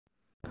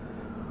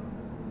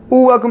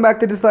Ooh, welcome back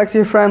to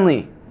Dyslexia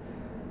Friendly.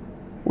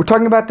 We're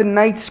talking about The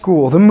Night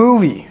School, the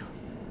movie.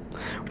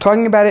 We're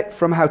talking about it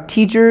from how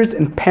teachers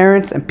and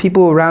parents and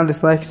people around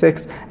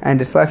dyslexics and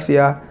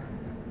dyslexia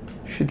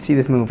should see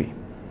this movie.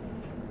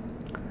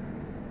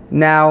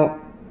 Now,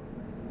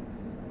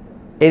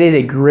 it is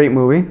a great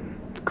movie.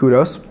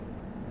 Kudos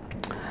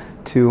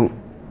to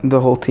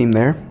the whole team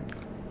there.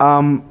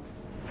 And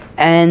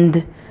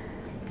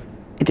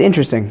it's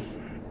interesting,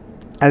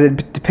 as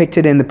it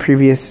depicted in the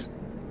previous,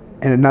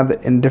 in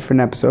a different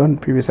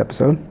episode, previous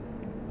episode.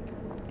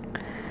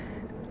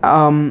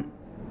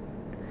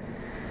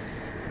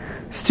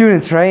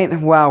 Students,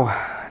 right? Wow,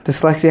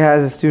 dyslexia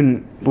has a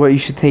student. What you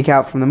should take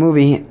out from the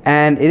movie,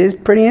 and it is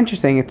pretty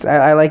interesting.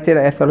 I liked it.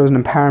 I thought it was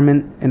an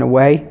empowerment in a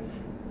way.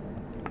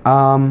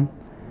 And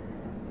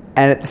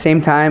at the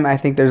same time, I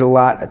think there's a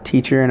lot a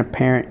teacher and a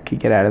parent could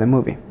get out of the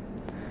movie.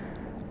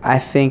 I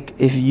think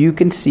if you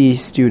can see a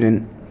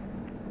student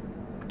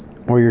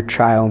or your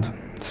child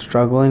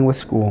struggling with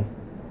school,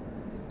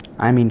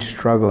 I mean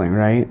struggling,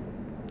 right?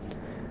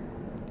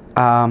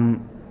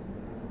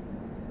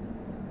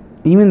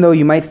 Even though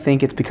you might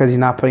think it's because he's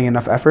not putting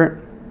enough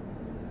effort,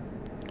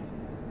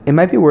 it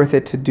might be worth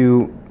it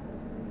to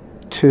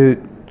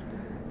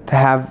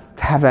have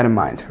that in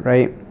mind,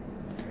 right?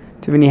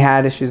 Tiffany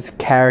Haddish's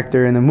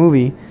character in the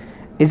movie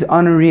is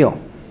unreal.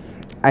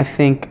 I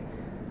think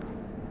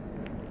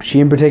she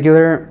in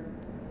particular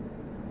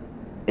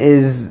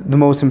is the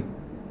most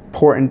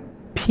important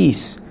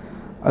piece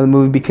of the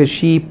movie because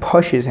she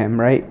pushes him,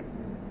 right?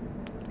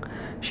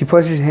 She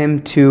pushes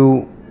him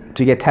to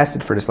get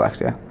tested for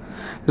dyslexia.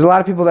 There's a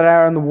lot of people that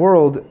are in the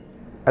world,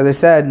 as I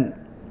said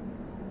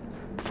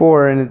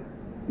before in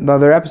the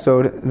other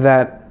episode,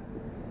 that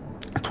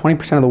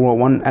 20% of the world,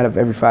 1 out of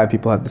every 5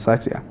 people have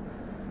dyslexia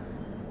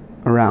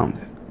around.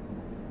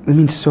 I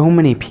mean, so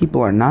many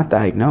people are not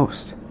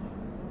diagnosed.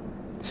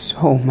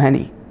 So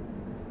many.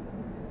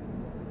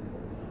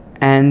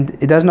 And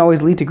it doesn't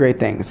always lead to great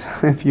things.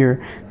 If you're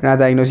not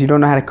diagnosed, you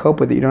don't know how to cope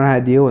with it. You don't know how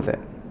to deal with it.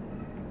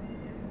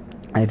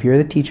 And if you're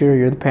the teacher, or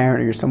you're the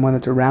parent, or you're someone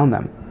that's around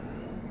them,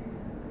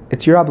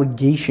 it's your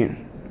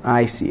obligation,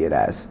 I see it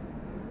as,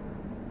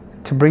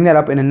 to bring that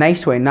up in a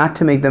nice way, not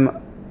to make them,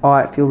 oh,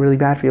 I feel really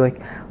bad for you,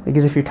 like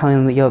as if you're telling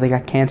them that, yo, they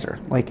got cancer.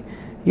 Like,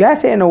 you gotta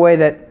say it in a way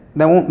that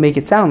won't make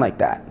it sound like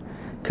that.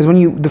 Because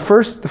when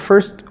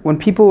when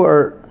people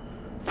are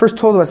first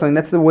told about something,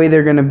 that's the way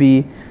they're gonna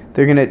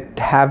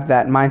have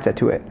that mindset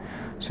to it.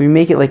 So you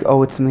make it like,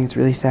 oh, it's something that's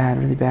really sad,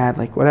 really bad,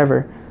 like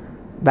whatever.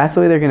 That's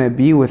the way they're gonna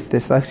be with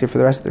dyslexia for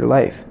the rest of their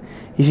life.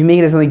 If you make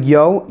it as like,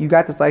 yo, you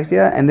got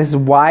dyslexia, and this is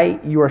why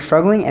you are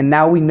struggling, and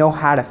now we know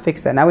how to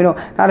fix that. Now we know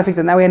how to fix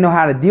it. Now we know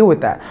how to deal with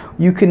that.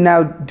 You can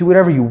now do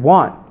whatever you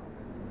want.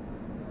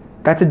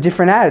 That's a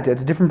different attitude.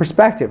 It's a different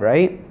perspective,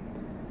 right?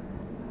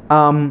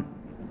 And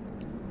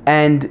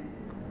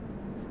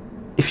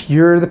if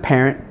you're the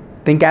parent,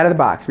 think out of the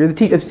box. If you're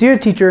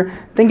the teacher,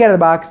 think out of the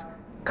box.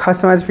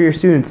 Customize it for your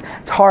students.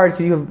 It's hard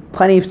because you have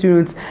plenty of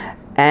students,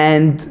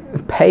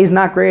 and pay is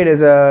not great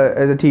as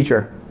a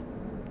teacher.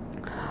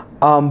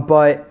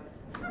 But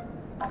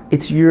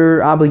it's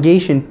your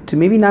obligation to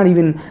maybe not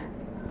even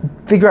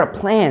figure out a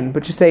plan,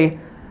 but just say,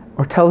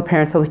 or tell the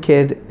parent, tell the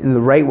kid in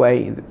the right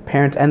way, the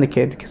parents and the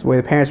kid, because the way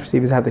the parents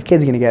perceive is how the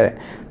kid's going to get it,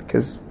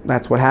 because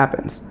that's what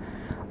happens.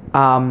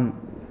 I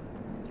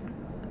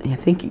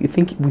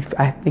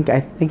think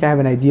I have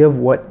an idea of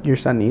what your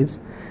son needs.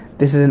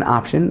 This is an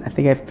option. I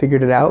think I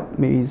figured it out.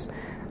 Maybe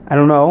I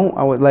don't know.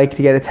 I would like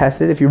to get it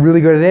tested. If you're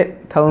really good at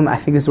it, tell him, I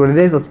think this is what it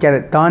is. Let's get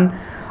it done.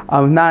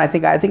 If not, I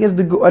think it's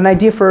an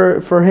idea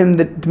for him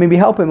to maybe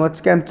help him.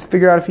 Let's get him to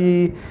figure out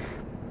we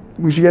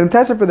should get him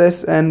tested for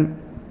this, and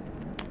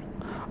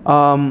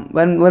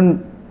let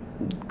him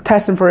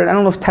test him for it. I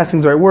don't know if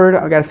testing's the right word.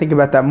 I got to think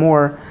about that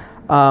more,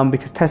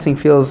 because testing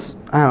feels,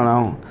 I don't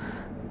know,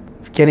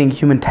 getting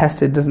human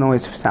tested doesn't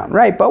always sound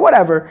right, but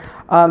whatever.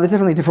 There's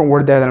definitely a different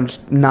word there that I'm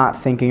just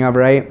not thinking of,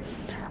 right?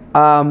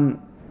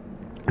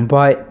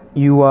 But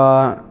you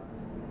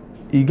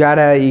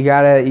gotta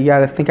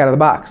think out of the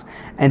box.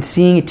 And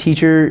seeing a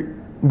teacher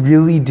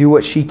really do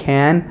what she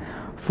can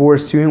for a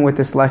student with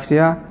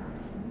dyslexia,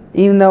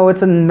 even though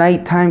it's a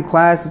nighttime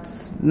class,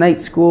 it's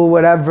night school,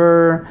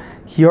 whatever,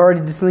 he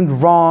already did something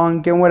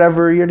wrong, and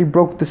whatever, he already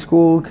broke the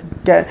school, she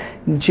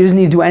doesn't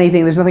need to do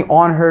anything, there's nothing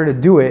on her to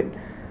do it.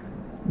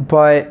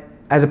 But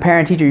as a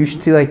parent teacher, you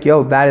should see like,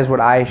 yo, that is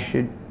what I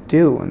should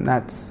do, and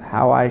that's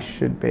how I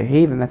should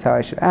behave, and that's how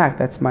I should act.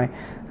 That's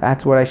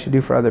what I should do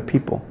for other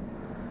people.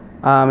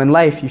 In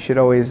life, you should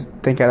always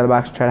think out of the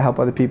box and try to help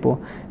other people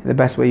in the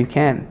best way you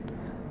can.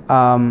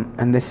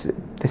 And this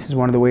is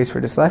one of the ways for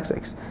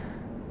dyslexics.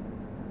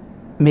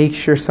 Make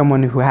sure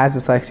someone who has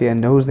dyslexia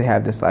knows they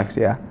have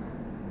dyslexia,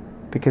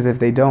 because if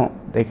they don't,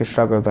 they could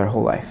struggle their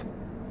whole life.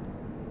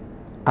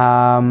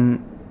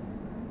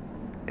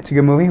 It's a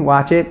good movie.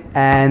 Watch it,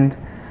 and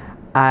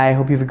I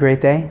hope you have a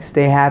great day.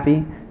 Stay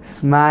happy,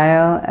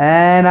 smile,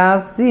 and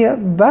I'll see you.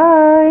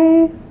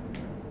 Bye.